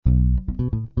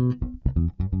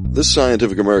This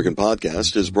Scientific American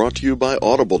podcast is brought to you by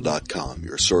Audible.com,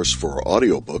 your source for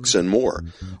audiobooks and more.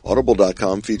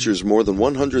 Audible.com features more than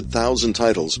 100,000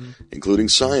 titles, including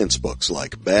science books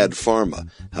like Bad Pharma,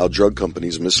 How Drug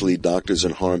Companies Mislead Doctors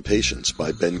and Harm Patients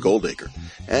by Ben Goldacre,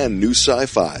 and new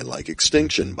sci-fi like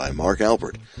Extinction by Mark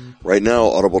Alpert. Right now,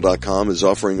 Audible.com is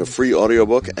offering a free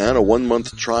audiobook and a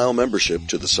 1-month trial membership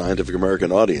to the Scientific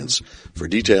American audience. For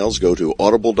details, go to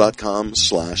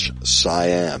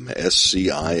audible.com/SciAm,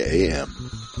 S-C-I-A-M.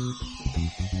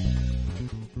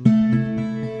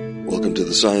 Welcome to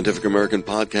the Scientific American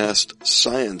podcast,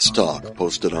 Science Talk,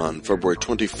 posted on February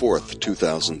 24th,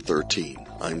 2013.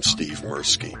 I'm Steve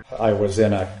Mirsky. I was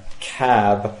in a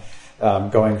cab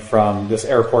going from this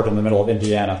airport in the middle of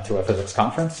Indiana to a physics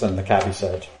conference, and the cabbie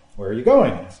said, "Where are you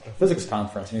going?" "A physics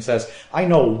conference." And he says, "I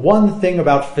know one thing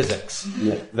about physics.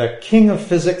 The king of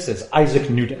physics is Isaac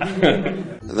Newton."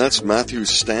 And that's Matthew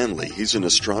Stanley. He's an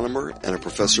astronomer and a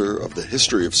professor of the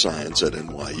history of science at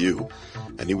NYU.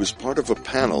 And he was part of a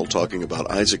panel talking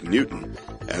about Isaac Newton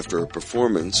after a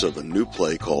performance of a new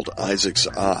play called Isaac's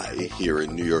Eye here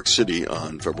in New York City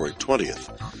on February 20th.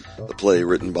 The play,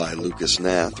 written by Lucas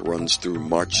Hnath, runs through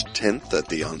March 10th at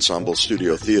the Ensemble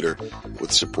Studio Theater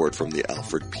with support from the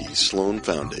Alfred P. Sloan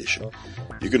Foundation.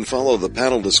 You can follow the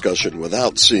panel discussion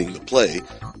without seeing the play,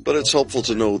 but it's helpful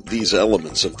to know these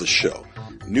elements of the show.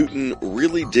 Newton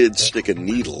really did stick a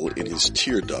needle in his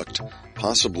tear duct,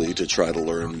 possibly to try to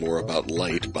learn more about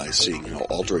light by seeing how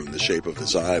altering the shape of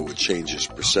his eye would change his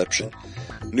perception.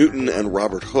 Newton and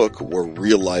Robert Hooke were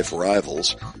real-life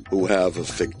rivals who have a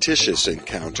fictitious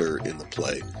encounter in the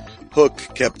play.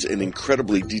 Hooke kept an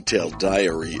incredibly detailed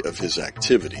diary of his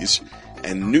activities,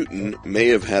 and Newton may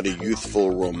have had a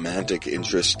youthful romantic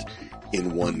interest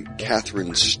in one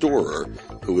Catherine Storer,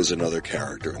 who is another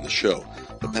character in the show.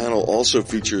 The panel also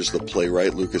features the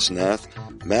playwright Lucas Hnath,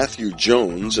 Matthew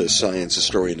Jones, a science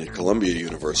historian at Columbia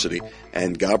University,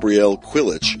 and Gabrielle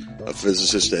Quilich, a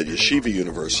physicist at Yeshiva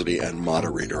University and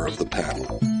moderator of the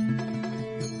panel.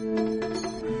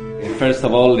 First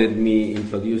of all, let me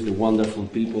introduce the wonderful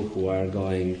people who are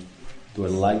going to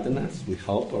enlighten us, we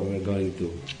hope, or we're going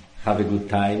to have a good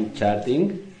time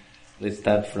chatting. Let's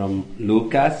start from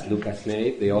Lucas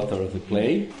Hnath, the author of the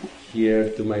play. Here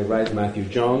to my right, Matthew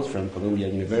Jones from Columbia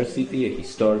University, a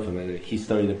historian from the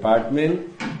history department,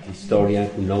 historian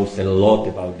who knows a lot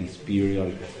about this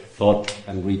period, thought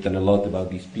and written a lot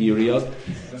about this period.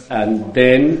 And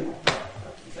then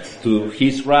to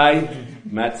his right,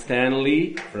 Matt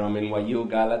Stanley from NYU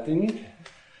Gallatin.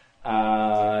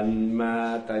 And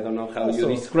Matt, I don't know how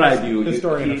you describe you. He's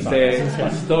a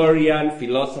historian,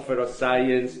 philosopher of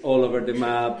science, all over the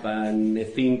map, and a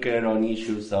thinker on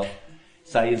issues of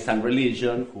science and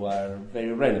religion who are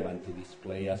very relevant to this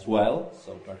play as well.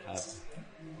 So perhaps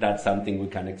that's something we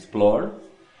can explore.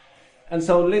 And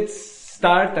so let's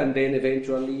start, and then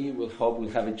eventually we'll hope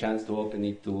we'll have a chance to open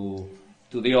it to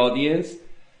the audience.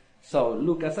 So,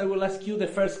 Lucas, I will ask you the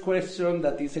first question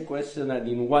that is a question that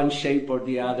in one shape or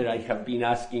the other I have been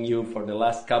asking you for the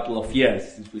last couple of years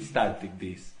since we started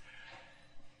this.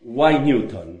 Why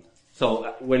Newton?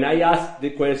 So, when I asked the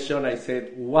question, I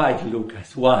said, why,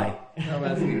 Lucas? Why? I'm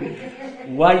asking,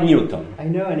 why Newton? I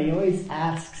know, and he always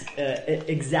asks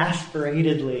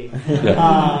exasperately,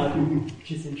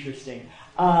 which is interesting.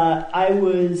 I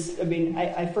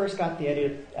first got the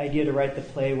idea to write the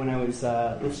play when I was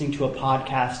listening to a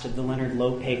podcast of the Leonard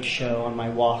Lopate show on my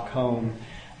walk home.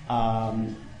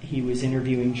 He was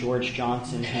interviewing George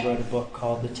Johnson, who wrote a book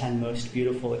called The 10 Most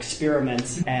Beautiful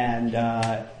Experiments, and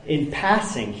in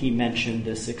passing he mentioned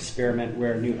this experiment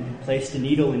where Newton had placed a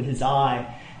needle in his eye.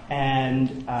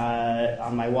 And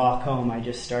on my walk home, I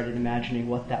just started imagining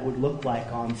what that would look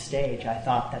like on stage. I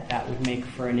thought that would make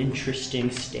for an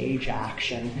interesting stage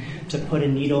action, to put a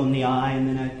needle in the eye, and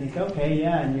then I think, okay,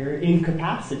 yeah, and you're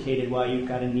incapacitated while you've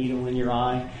got a needle in your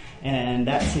eye, and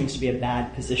that seems to be a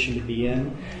bad position to be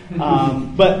in.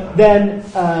 But then,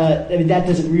 that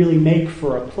doesn't really make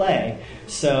for a play.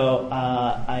 So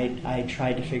I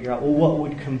tried to figure out, well, what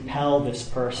would compel this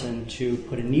person to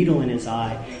put a needle in his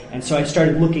eye? And so I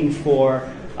started looking for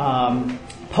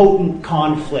potent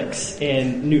conflicts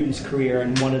in Newton's career,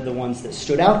 and one of the ones that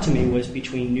stood out to me was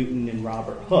between Newton and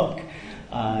Robert Hooke.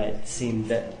 It seemed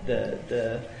that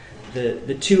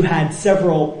the two had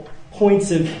several points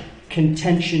of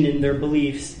contention in their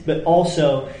beliefs, but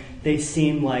also they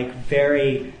seem like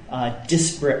very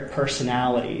disparate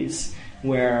personalities,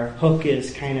 where Hooke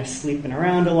is kind of sleeping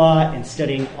around a lot and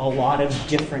studying a lot of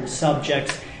different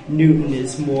subjects. Newton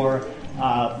is more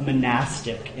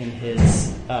monastic in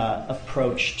his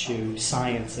approach to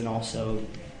science and also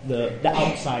the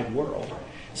outside world.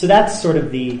 So that's sort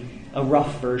of the a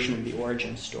rough version of the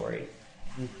origin story.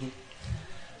 Mm-hmm.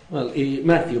 Well,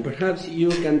 Matthew, perhaps you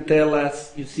can tell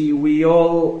us, you see, we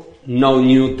all know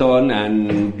Newton,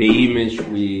 and the image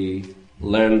we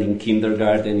learned in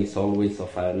kindergarten is always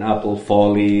of an apple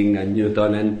falling and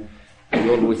Newton, and we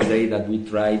always say that we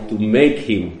try to make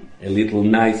him a little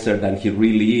nicer than he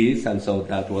really is, and so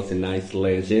that was a nice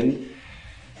legend.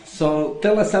 So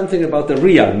tell us something about the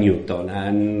real Newton,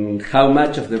 and how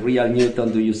much of the real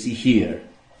Newton do you see here?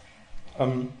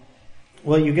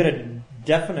 Well, you get a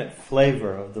definite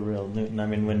flavor of the real Newton. I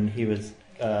mean, when he was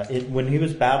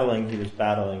battling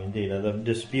indeed. The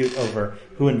dispute over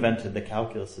who invented the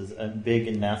calculus is a big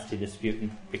and nasty dispute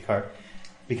in Descartes,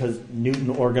 because Newton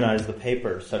organized the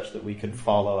paper such that we could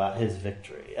follow out his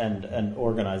victory, and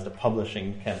organized a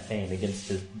publishing campaign against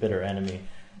his bitter enemy,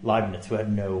 Leibniz, who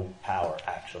had no power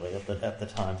actually at the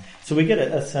time. So we get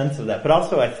a sense of that. But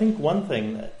also, I think one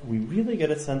thing that we really get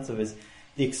a sense of is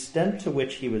the extent to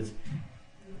which he was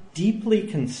deeply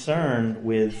concerned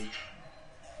with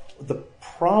the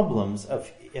problems of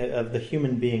the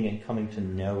human being in coming to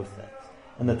know things,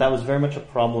 and that was very much a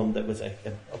problem that was a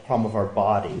problem of our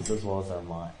bodies as well as our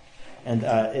mind.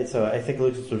 And so I think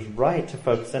Lucas was right to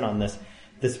focus in on this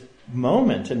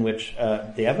moment in which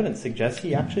the evidence suggests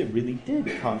he actually really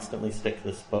did constantly stick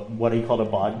this, what he called a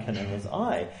bodkin in his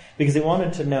eye, because he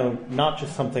wanted to know not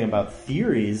just something about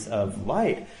theories of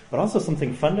light, but also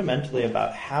something fundamentally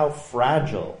about how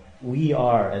fragile we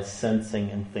are as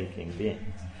sensing and thinking beings.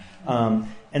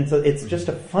 And so it's just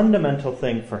a fundamental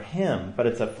thing for him, but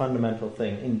it's a fundamental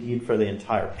thing indeed for the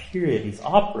entire period he's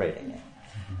operating in.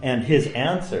 And his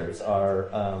answers are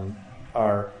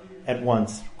at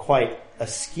once quite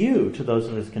askew to those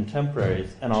of his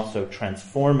contemporaries, and also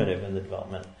transformative in the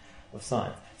development of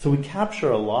science. So we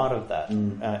capture a lot of that,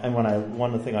 and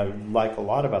one thing I like a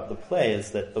lot about the play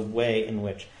is that the way in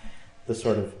which the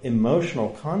sort of emotional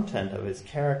content of his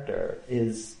character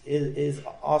is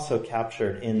also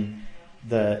captured in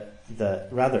the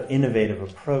rather innovative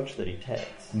approach that he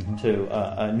takes to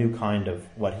a new kind of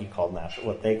what they called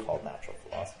natural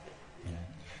philosophy. Yeah.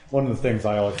 One of the things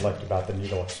I always liked about the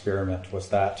needle experiment was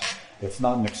that it's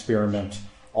not an experiment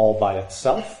all by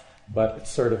itself, but it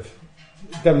sort of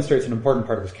demonstrates an important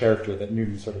part of his character, that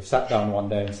Newton sort of sat down one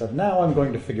day and said, now I'm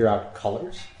going to figure out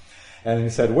colors. And he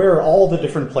said, where are all the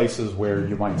different places where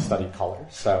you might study colors?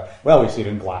 So, well, we see it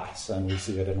in glass, and we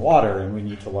see it in water, and we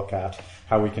need to look at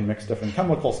how we can mix different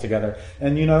chemicals together.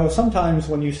 And, sometimes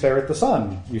when you stare at the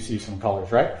sun, you see some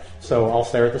colors, right? So I'll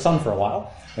stare at the sun for a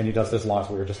while. And he does this long, as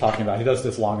we were just talking about, he does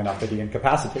this long enough that he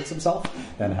incapacitates himself,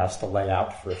 then has to lay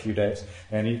out for a few days.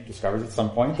 And he discovers at some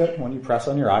point that when you press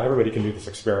on your eye, everybody can do this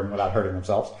experiment without hurting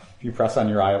themselves. If you press on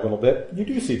your eye a little bit, you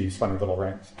do see these funny little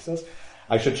rings. He says,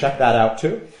 I should check that out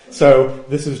too. So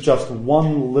this is just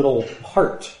one little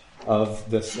part of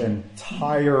this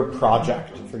entire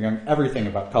project, figuring everything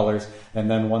about colors,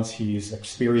 and then once he's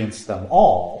experienced them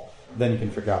all, then you can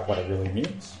figure out what it really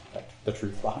means, the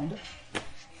truth behind it.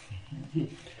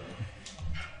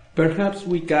 Perhaps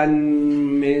we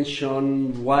can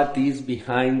mention what is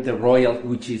behind the Royal,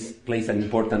 which plays an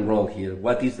important role here.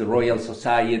 What is the Royal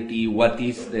Society? What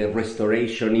is the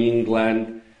Restoration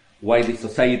England? Why the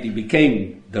society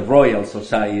became the Royal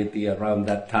Society around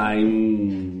that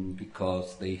time,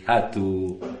 because they had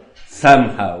to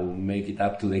somehow make it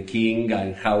up to the king,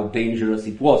 and how dangerous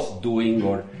it was doing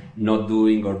or not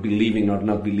doing, or believing or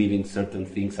not believing certain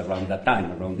things around that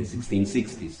time, around the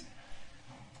 1660s.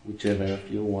 Whichever of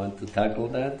you want to tackle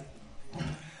that.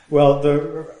 Well,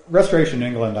 the Restoration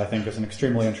in England, I think, is an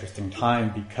extremely interesting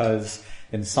time because,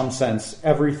 in some sense,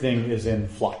 everything is in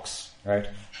flux, right?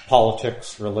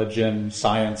 Politics, religion,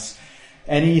 science,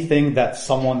 anything that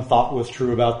someone thought was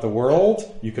true about the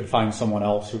world, you could find someone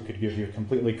else who could give you a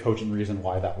completely cogent reason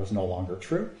why that was no longer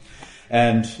true.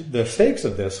 And the stakes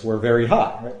of this were very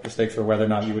high, right? The stakes were whether or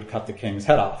not you would cut the king's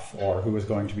head off, or who was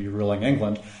going to be ruling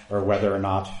England, or whether or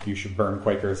not you should burn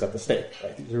Quakers at the stake,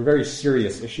 right? These are very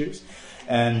serious issues.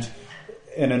 And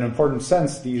in an important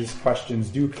sense, these questions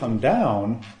do come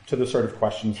down to the sort of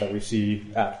questions that we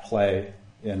see at play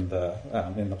in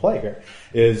the play here,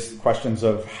 is questions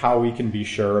of how we can be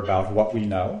sure about what we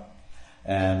know,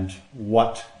 and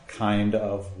what kind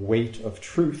of weight of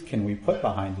truth can we put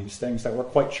behind these things that we're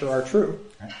quite sure are true.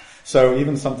 Right? So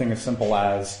even something as simple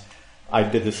as, I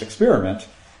did this experiment,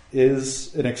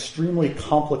 is an extremely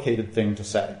complicated thing to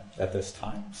say at this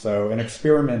time. So an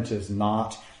experiment is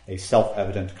not a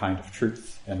self-evident kind of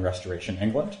truth in Restoration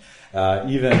England.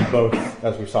 Even both,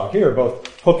 as we saw here,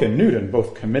 both Hooke and Newton,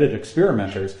 both committed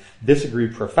experimenters, disagree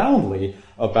profoundly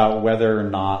about whether or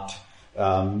not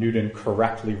Newton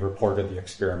correctly reported the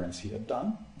experiments he had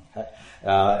done.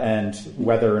 and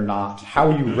whether or not how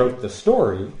you wrote the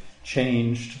story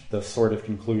changed the sort of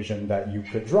conclusion that you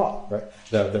could draw, right?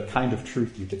 The kind of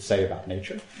truth you could say about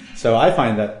nature. So I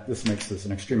find that this makes this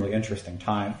an extremely interesting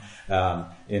time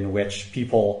in which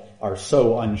people are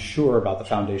so unsure about the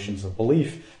foundations of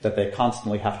belief that they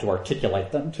constantly have to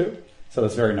articulate them too. So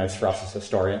it's very nice for us as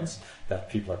historians that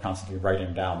people are constantly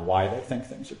writing down why they think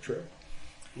things are true.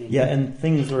 Yeah, and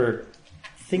things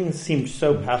seemed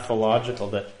so pathological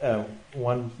that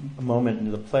one moment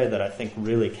in the play that I think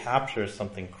really captures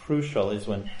something crucial is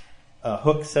when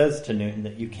Hooke says to Newton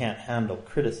that you can't handle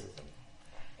criticism.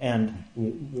 And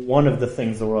one of the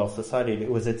things the Royal Society did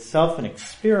was itself an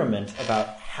experiment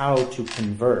about how to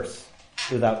converse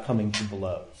without coming to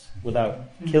blows, without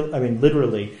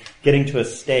literally getting to a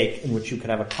stake in which you could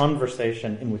have a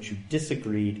conversation in which you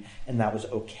disagreed and that was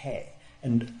okay.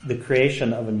 And the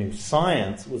creation of a new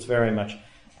science was very much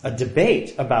a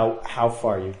debate about how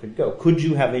far you could go. Could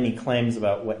you have any claims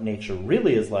about what nature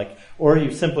really is like, or are you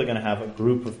simply going to have a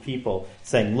group of people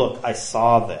saying, look, I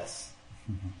saw this?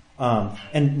 Mm-hmm.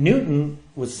 And Newton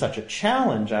was such a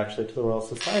challenge, actually, to the Royal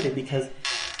Society because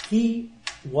he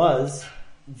was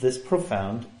this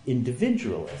profound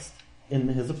individualist in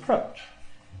his approach,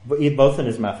 both in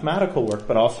his mathematical work,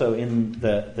 but also in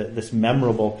this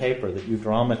memorable paper that you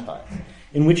dramatize,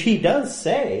 in which he does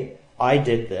say, I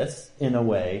did this in a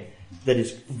way that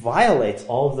violates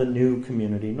all of the new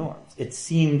community norms. It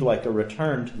seemed like a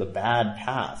return to the bad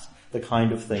past, the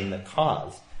kind of thing that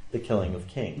caused the killing of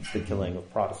kings, the killing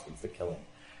of Protestants, the killing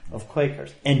of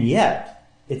Quakers. And yet,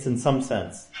 it's in some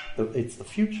sense, it's the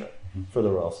future for the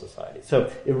Royal Society.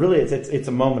 So it really is, it's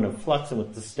a moment of flux in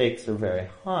which the stakes are very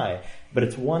high, but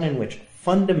it's one in which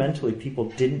fundamentally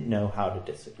people didn't know how to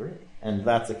disagree. And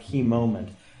that's a key moment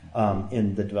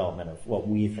in the development of what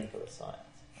we think of as science.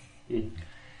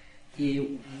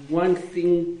 One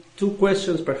thing, two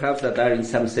questions perhaps that are in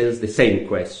some sense the same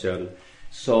question.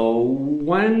 So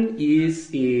one is,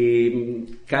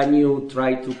 can you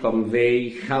try to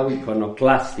convey how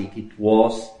iconoclastic it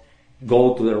was,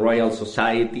 go to the Royal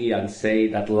Society and say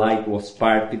that light was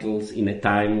particles in a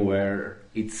time where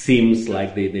it seems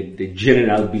like the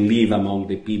general belief among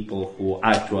the people who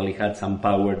actually had some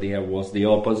power there was the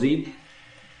opposite?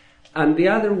 And the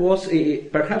other was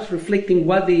perhaps reflecting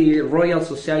what the Royal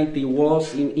Society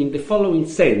was in the following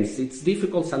sense. It's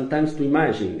difficult sometimes to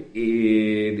imagine.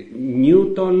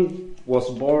 Newton was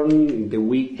born in the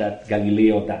week that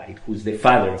Galileo died, who's the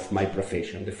father of my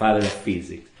profession, the father of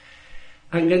physics.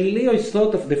 And Galileo is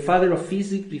thought of the father of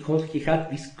physics because he had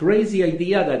this crazy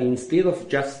idea that instead of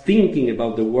just thinking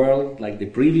about the world like the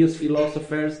previous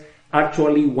philosophers,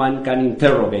 actually one can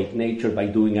interrogate nature by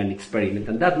doing an experiment.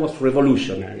 And that was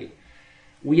revolutionary.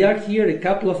 We are here a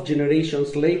couple of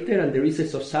generations later, and there is a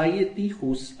society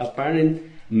whose apparent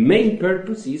main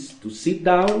purpose is to sit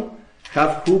down,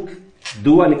 have Hooke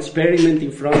do an experiment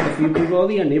in front of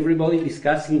everybody, and everybody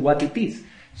discussing what it is.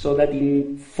 So that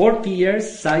in 40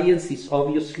 years, science is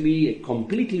obviously a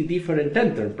completely different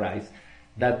enterprise.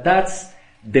 That's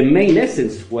the main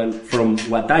essence from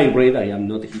what I read, I am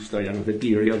not a historian of the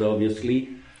period, obviously,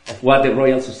 of what the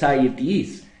Royal Society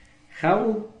is.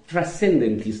 How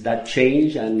transcendent is that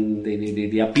change and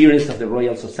the appearance of the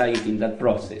Royal Society in that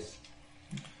process?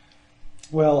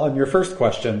 Well, on your first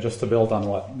question, just to build on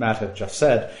what Matt had just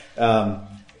said,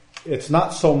 it's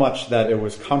not so much that it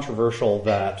was controversial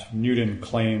that Newton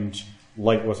claimed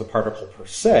light was a particle per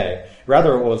se.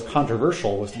 Rather, what was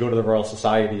controversial was to go to the Royal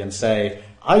Society and say,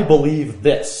 I believe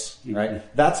this, right?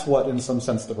 That's what, in some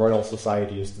sense, the Royal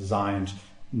Society is designed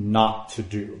not to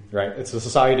do, right? It's a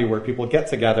society where people get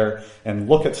together and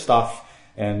look at stuff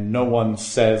and no one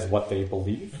says what they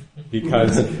believe,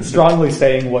 because strongly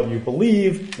saying what you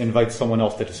believe invites someone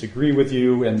else to disagree with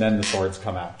you, and then the swords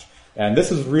come out. And this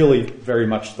is really very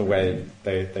much the way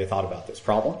they thought about this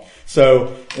problem.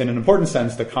 So in an important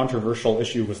sense, the controversial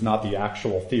issue was not the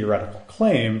actual theoretical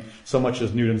claim so much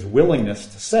as Newton's willingness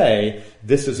to say,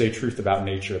 this is a truth about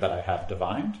nature that I have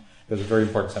divined. There's a very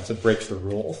important sense. It breaks the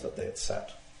rules that they had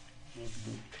set.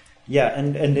 Yeah,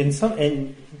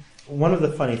 and one of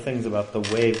the funny things about the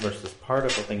wave versus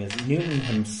particle thing is Newton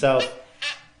himself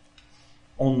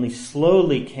only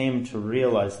slowly came to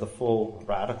realize the full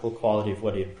radical quality of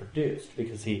what he had produced,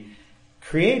 because he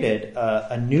created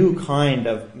a new kind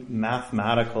of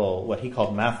mathematical, what he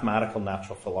called mathematical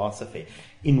natural philosophy,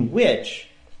 in which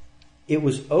it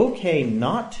was okay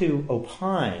not to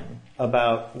opine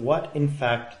about what in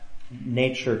fact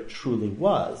nature truly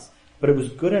was, but it was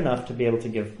good enough to be able to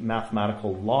give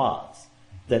mathematical laws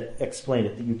that explained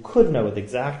it, that you could know with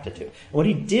exactitude. And what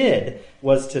he did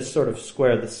was to sort of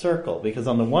square the circle, because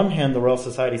on the one hand, the Royal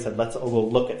Society said, let's go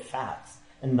look at facts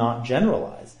and not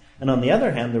generalize. And on the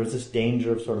other hand, there was this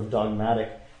danger of sort of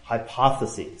dogmatic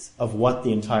hypotheses of what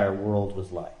the entire world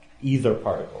was like, either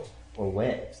particles or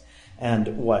waves.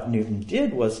 And what Newton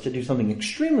did was to do something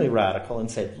extremely radical and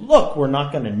say, look, we're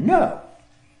not going to know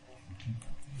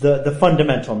the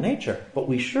fundamental nature, but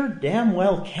we sure damn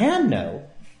well can know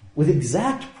with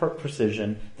exact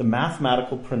precision the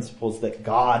mathematical principles that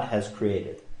God has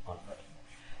created on Earth.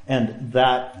 And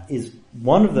that is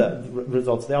one of the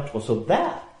results of the optical. So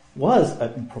that was a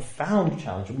profound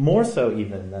challenge, more so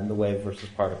even than the wave versus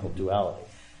particle duality.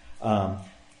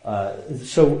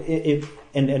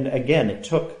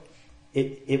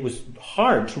 It was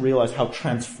hard to realize how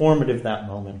transformative that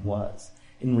moment was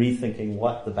in rethinking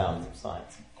what the bounds of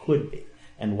science could be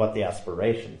and what the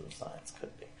aspirations of science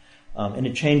could be. And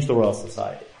it changed the Royal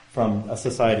Society from a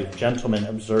society of gentlemen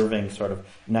observing sort of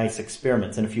nice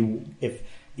experiments. And if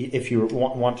you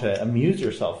want to amuse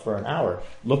yourself for an hour,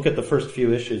 look at the first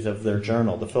few issues of their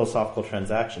journal, the Philosophical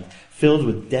Transactions, filled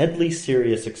with deadly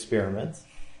serious experiments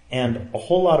and a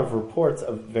whole lot of reports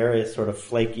of various sort of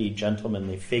flaky,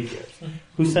 gentlemanly figures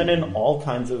who sent in all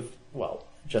kinds of,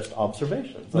 just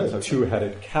observations.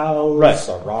 Two-headed cows. Right.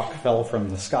 A rock fell from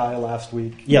the sky last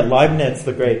week. Yeah, Leibniz,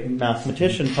 the great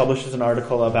mathematician, publishes an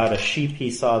article about a sheep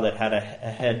he saw that had a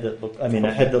head that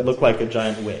looked like a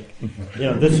giant wig.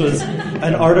 This was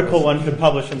an article one could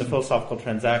publish in the Philosophical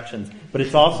Transactions, but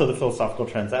it's also the Philosophical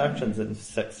Transactions in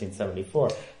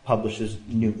 1674 publishes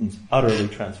Newton's utterly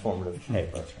transformative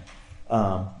paper,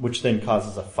 which then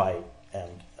causes a fight,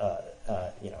 and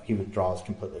he withdraws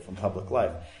completely from public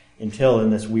life. Until in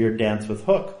this weird dance with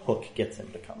Hooke gets him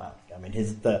to come out. I mean,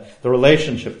 the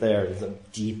relationship there is a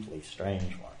deeply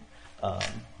strange one.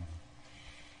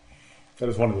 That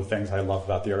is one of the things I love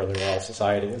about the early Royal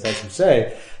Society, is, as you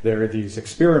say, there are these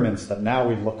experiments that now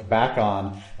we look back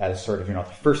on as sort of, the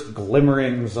first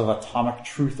glimmerings of atomic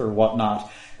truth or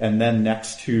whatnot, and then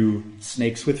next to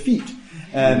snakes with feet.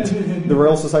 And the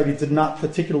Royal Society did not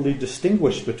particularly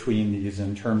distinguish between these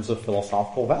in terms of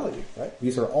philosophical value, right?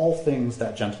 These are all things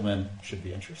that gentlemen should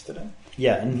be interested in.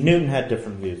 Yeah, and Newton had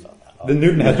different views on that.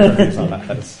 Newton had different views on that.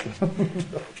 That is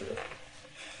true.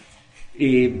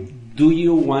 Do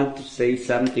you want to say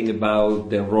something about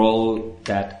the role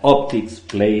that optics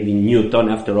played in Newton?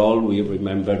 After all, we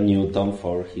remember Newton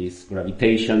for his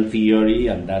gravitation theory,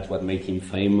 and that's what made him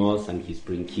famous, and his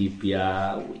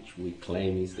Principia, which we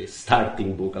claim is the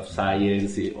starting book of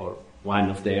science, or one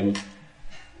of them.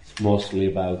 It's mostly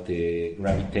about the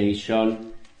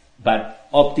gravitation. But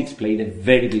optics played a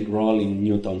very big role in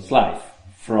Newton's life,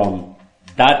 from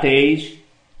that age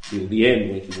till the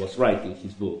end when he was writing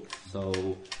his book.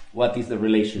 So what is the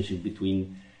relationship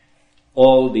between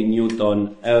all the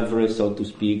Newton oeuvre, so to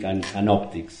speak, and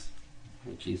optics,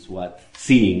 which is what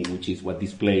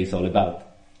display is all about?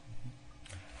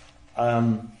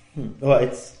 Well,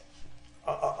 it's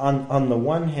on the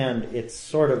one hand, it's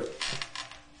sort of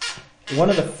one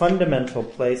of the fundamental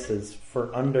places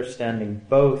for understanding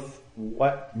both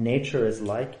what nature is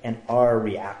like and our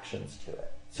reactions to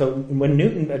it. So when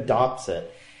Newton adopts it,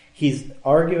 he's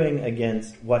arguing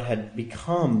against what had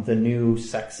become the new,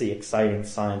 sexy, exciting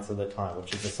science of the time,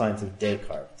 which is the science of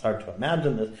Descartes. It's hard to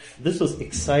imagine this. This was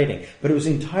exciting, but it was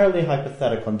entirely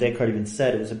hypothetical, and Descartes even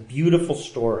said it was a beautiful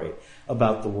story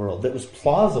about the world that was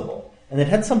plausible, and that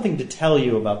had something to tell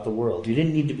you about the world. You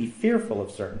didn't need to be fearful of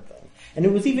certain things. And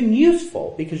it was even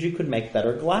useful because you could make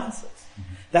better glasses.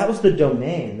 That was the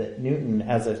domain that Newton,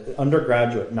 as an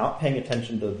undergraduate, not paying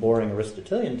attention to the boring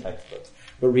Aristotelian textbooks,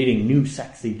 but reading new,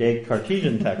 sexy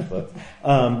Cartesian textbooks,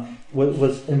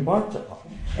 was embarked upon.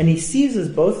 And he seizes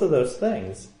both of those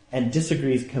things and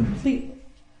disagrees completely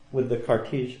with the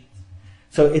Cartesians.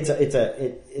 So it's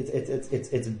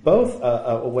both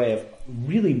a way of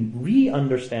really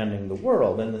re-understanding the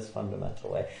world in this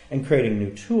fundamental way and creating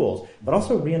new tools, but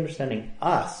also re-understanding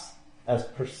us as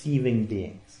perceiving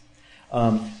beings.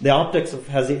 The optics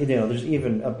has, there's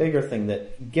even a bigger thing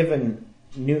that, given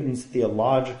Newton's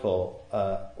theological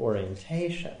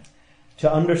orientation, to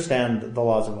understand the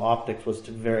laws of optics was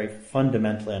to very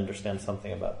fundamentally understand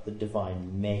something about the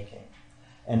divine making.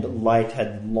 And light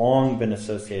had long been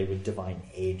associated with divine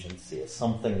agency as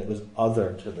something that was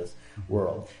other to this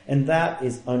world. And that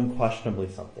is unquestionably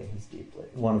something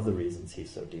one of the reasons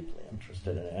he's so deeply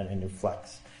interested in it, and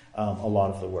reflects a lot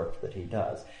of the work that he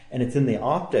does. And it's in the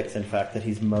optics, in fact, that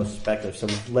he's most speculative.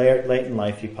 So late in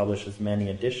life, he publishes many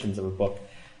editions of a book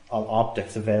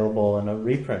optics available in a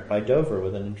reprint by Dover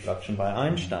with an introduction by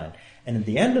Einstein. And at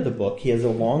the end of the book, he has a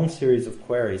long series of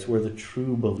queries where the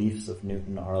true beliefs of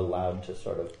Newton are allowed to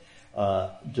sort of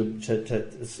to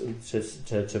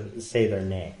say their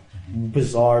name.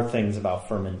 Bizarre things about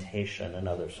fermentation and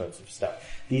other sorts of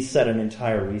stuff. These set an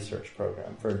entire research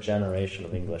program for a generation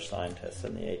of English scientists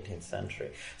in the 18th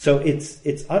century. So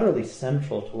it's utterly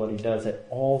central to what he does at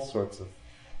all sorts of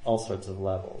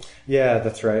levels. Yeah,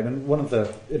 that's right. And one of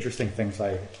the interesting things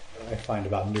I find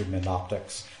about Newton in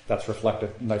optics that's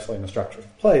reflected nicely in the structure of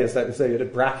the play is that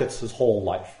it brackets his whole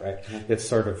life, right? Mm-hmm. It's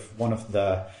sort of one of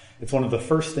the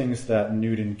first things that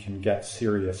Newton can get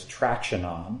serious traction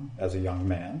on as a young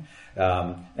man,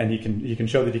 and he can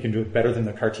show that he can do it better than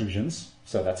the Cartesians,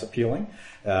 so that's appealing.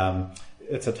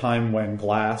 It's a time when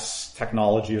glass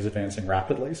technology is advancing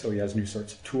rapidly, so he has new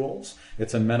sorts of tools.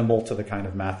 It's amenable to the kind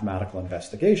of mathematical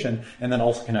investigation, and then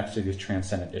also connects to these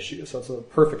transcendent issues. So it's a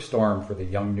perfect storm for the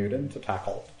young Newton to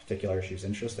tackle particular issues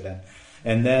interested in.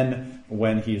 And then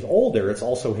when he's older, it's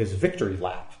also his victory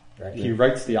lap. Right? Yeah. He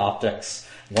writes the optics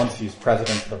once he's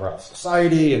president of the Royal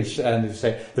Society, and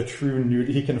say the true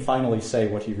Newton. He can finally say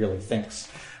what he really thinks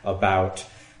about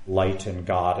light and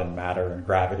God and matter and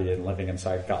gravity and living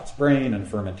inside God's brain and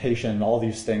fermentation, all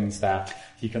these things that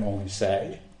he can only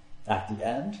say at the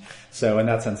end. So in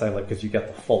that sense, I like because you get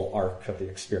the full arc of the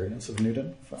experience of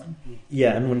Newton.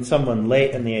 Yeah, and when someone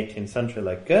late in the 18th century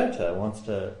like Goethe wants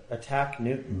to attack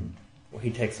Newton, well, he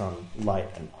takes on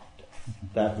light and optics.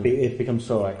 It becomes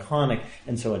so iconic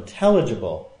and so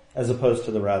intelligible as opposed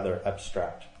to the rather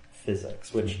abstract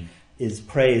physics, which is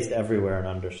praised everywhere and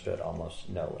understood almost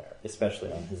nowhere,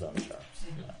 especially on his own terms.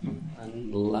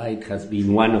 And light has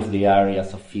been one of the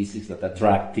areas of physics that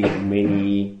attracted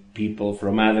many people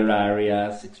from other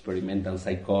areas. Experimental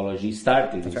psychology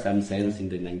started in some sense in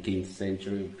the 19th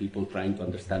century, people trying to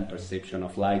understand perception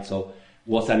of light. So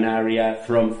was an area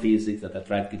from physics that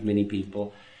attracted many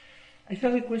people. I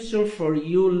have a question for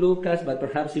you, Lucas, but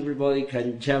perhaps everybody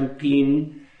can jump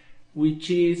in, which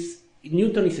is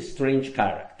Newton is a strange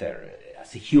character.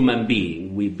 As a human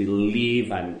being, we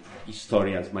believe, and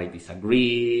historians might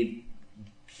disagree,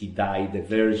 he died a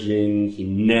virgin, he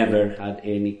never had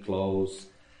any close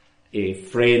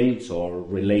friends or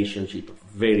relationship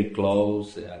very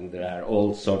close, and there are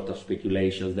all sorts of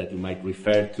speculations that you might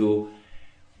refer to.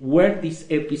 Where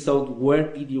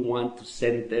did you want to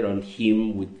center on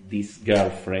him with this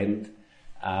girlfriend?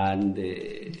 And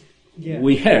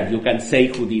we heard, you can say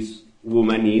who this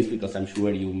woman is, because I'm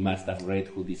sure you must have read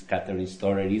who this Catherine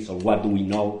Storer is, or what do we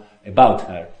know about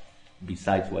her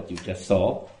besides what you just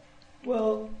saw?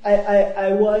 Well,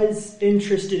 I was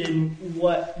interested in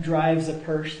what drives a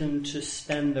person to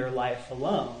spend their life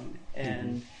alone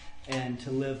and to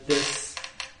live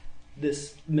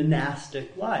this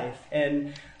monastic life,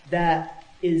 and that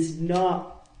is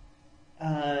not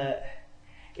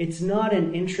it's not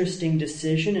an interesting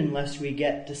decision unless we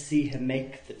get to see him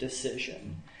make the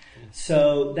decision.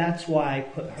 So that's why I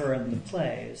put her in the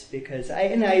plays, because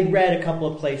I read a couple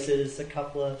of places, a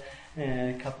couple of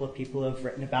people have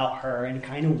written about her and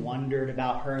kind of wondered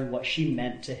about her and what she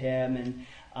meant to him, and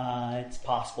it's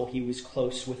possible he was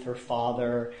close with her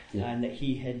father, and that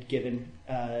he had given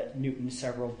Newton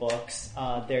several books.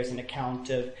 There's an account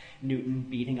of Newton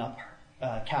beating up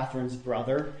Catherine's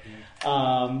brother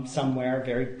somewhere,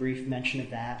 very brief mention of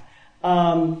that.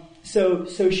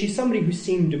 So she's somebody who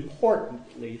seemed important,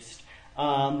 at least,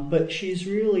 but she's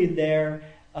really there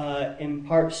in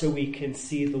part so we can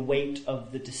see the weight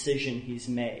of the decision he's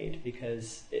made,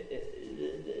 because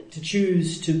to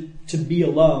choose to be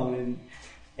alone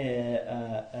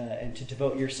and to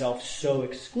devote yourself so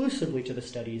exclusively to the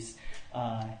studies,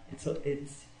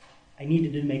 I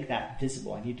needed to make that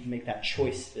visible. I needed to make that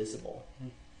choice visible.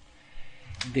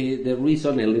 The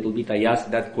reason a little bit I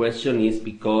asked that question is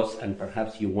because, and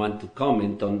perhaps you want to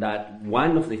comment on that,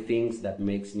 one of the things that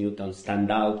makes Newton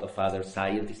stand out of other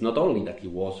scientists, not only that he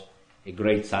was a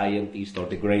great scientist or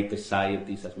the greatest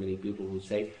scientist, as many people would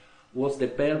say, was the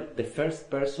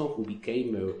first person who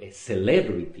became a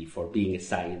celebrity for being a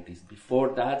scientist. Before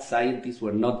that, scientists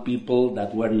were not people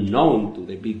that were known to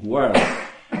the big world.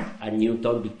 And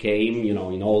Newton became,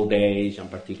 in old age, and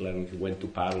particularly when he went to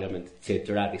Parliament,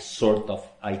 etc., a sort of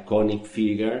iconic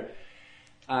figure.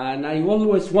 And I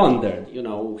always wondered,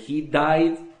 he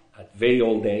died at very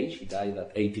old age. He died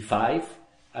at 85.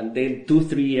 And then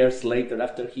 2-3 years later,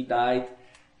 after he died,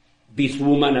 this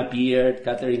woman appeared,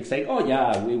 Catherine, saying,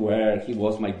 he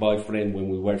was my boyfriend when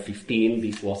we were 15.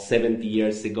 This was 70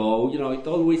 years ago. It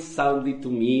always sounded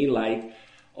to me like,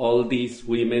 all these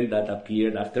women that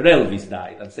appeared after Elvis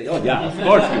died and say, oh yeah, of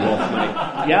course he was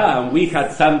and we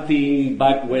had something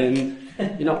back when,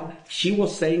 she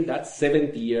was saying that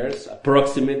 70 years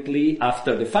approximately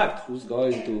after the fact. Who's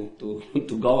going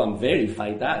to go and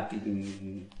verify that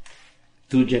in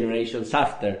 2 generations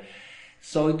after?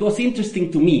 So it was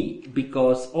interesting to me,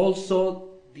 because also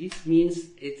this means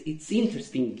it's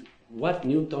interesting what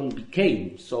Newton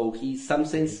became. So he, in some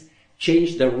sense,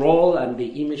 changed the role and the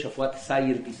image of what a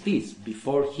scientist is.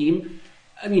 Before him,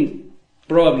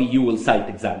 probably you will cite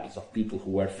examples of people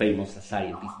who were famous as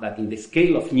scientists, but in the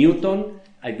scale of Newton,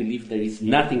 I believe there is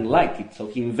nothing like it. So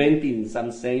he invented, in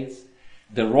some sense,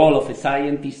 the role of a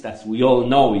scientist as we all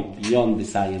know it, beyond the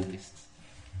scientists.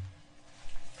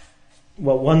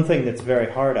 Well, one thing that's very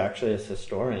hard, actually, as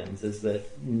historians, is that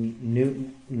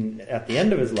Newton, at the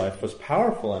end of his life, was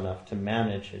powerful enough to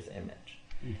manage his image.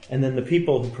 And then the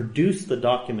people who produced the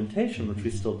documentation, which we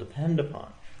still depend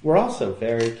upon, were also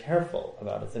very careful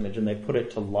about his image, and they put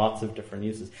it to lots of different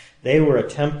uses. They were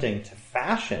attempting to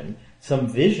fashion some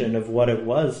vision of what it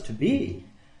was to be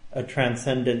a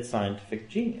transcendent scientific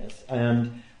genius.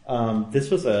 And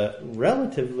this was a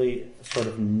relatively sort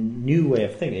of new way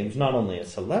of thinking. It was not only a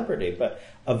celebrity, but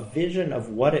a vision of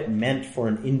what it meant for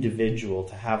an individual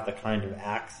to have the kind of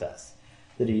access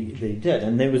that he did.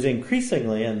 And it was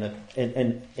increasingly, and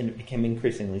it became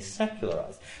increasingly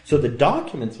secularized. So the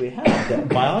documents we have, the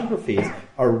biographies,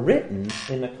 are written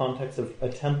in the context of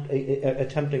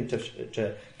attempting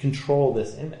to control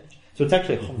this image. So it's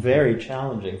actually very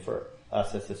challenging for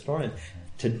us as historians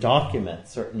to document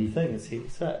certain things he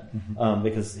said,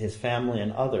 because his family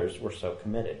and others were so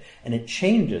committed. And it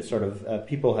changes, sort of,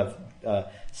 people have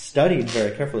studied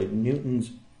very carefully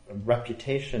Newton's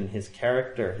reputation, his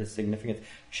character, his significance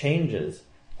changes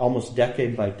almost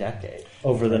decade by decade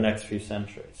over the next few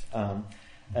centuries.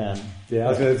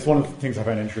 It's one of the things I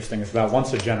find interesting is that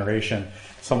once a generation,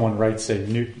 someone writes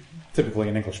typically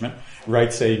an Englishman,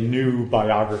 writes a new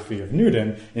biography of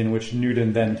Newton, in which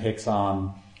Newton then takes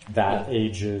on that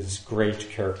age's great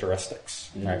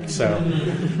characteristics. Right? So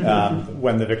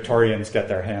when the Victorians get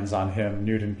their hands on him,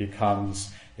 Newton becomes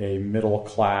a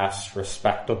middle-class,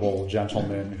 respectable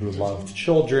gentleman who loved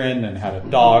children and had a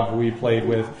dog who he played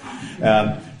with.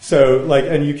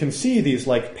 And you can see these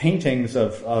paintings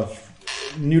of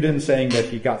Newton saying that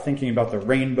he got thinking about the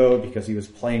rainbow because he was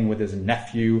playing with his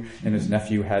nephew, and his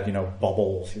nephew had,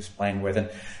 bubbles he was playing with.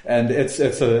 And it's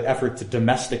an effort to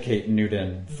domesticate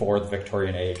Newton for the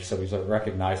Victorian age, so he's a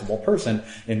recognizable person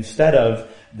instead of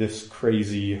this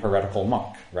crazy heretical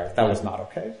monk, right? That was not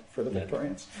okay for the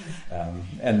Victorians.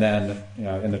 And then,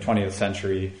 in the 20th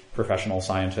century, professional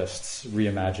scientists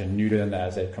reimagined Newton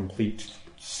as a complete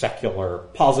secular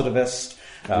positivist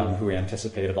who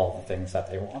anticipated all the things that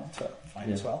they wanted to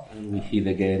find as well. And we hear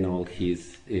again all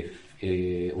his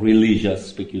religious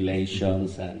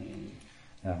speculations and...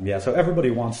 So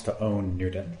everybody wants to own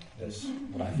Newton, is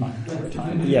what I find over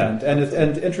time. Yeah,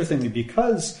 and interestingly,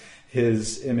 because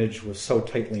his image was so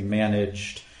tightly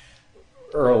managed,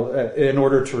 in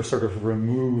order to sort of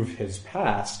remove his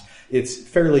past, it's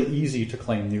fairly easy to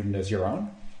claim Newton as your own,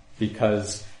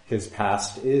 because his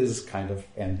past is kind of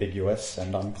ambiguous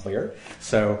and unclear.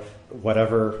 So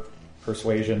whatever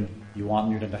persuasion you want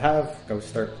Newton to have, go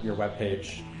start your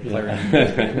webpage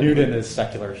declaring Newton is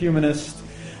secular humanist,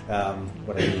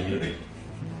 whatever you need.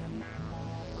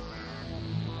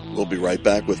 We'll be right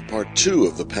back with part 2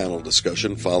 of the panel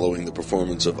discussion following the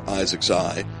performance of Isaac's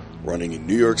Eye, running in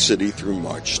New York City through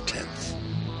March 10th.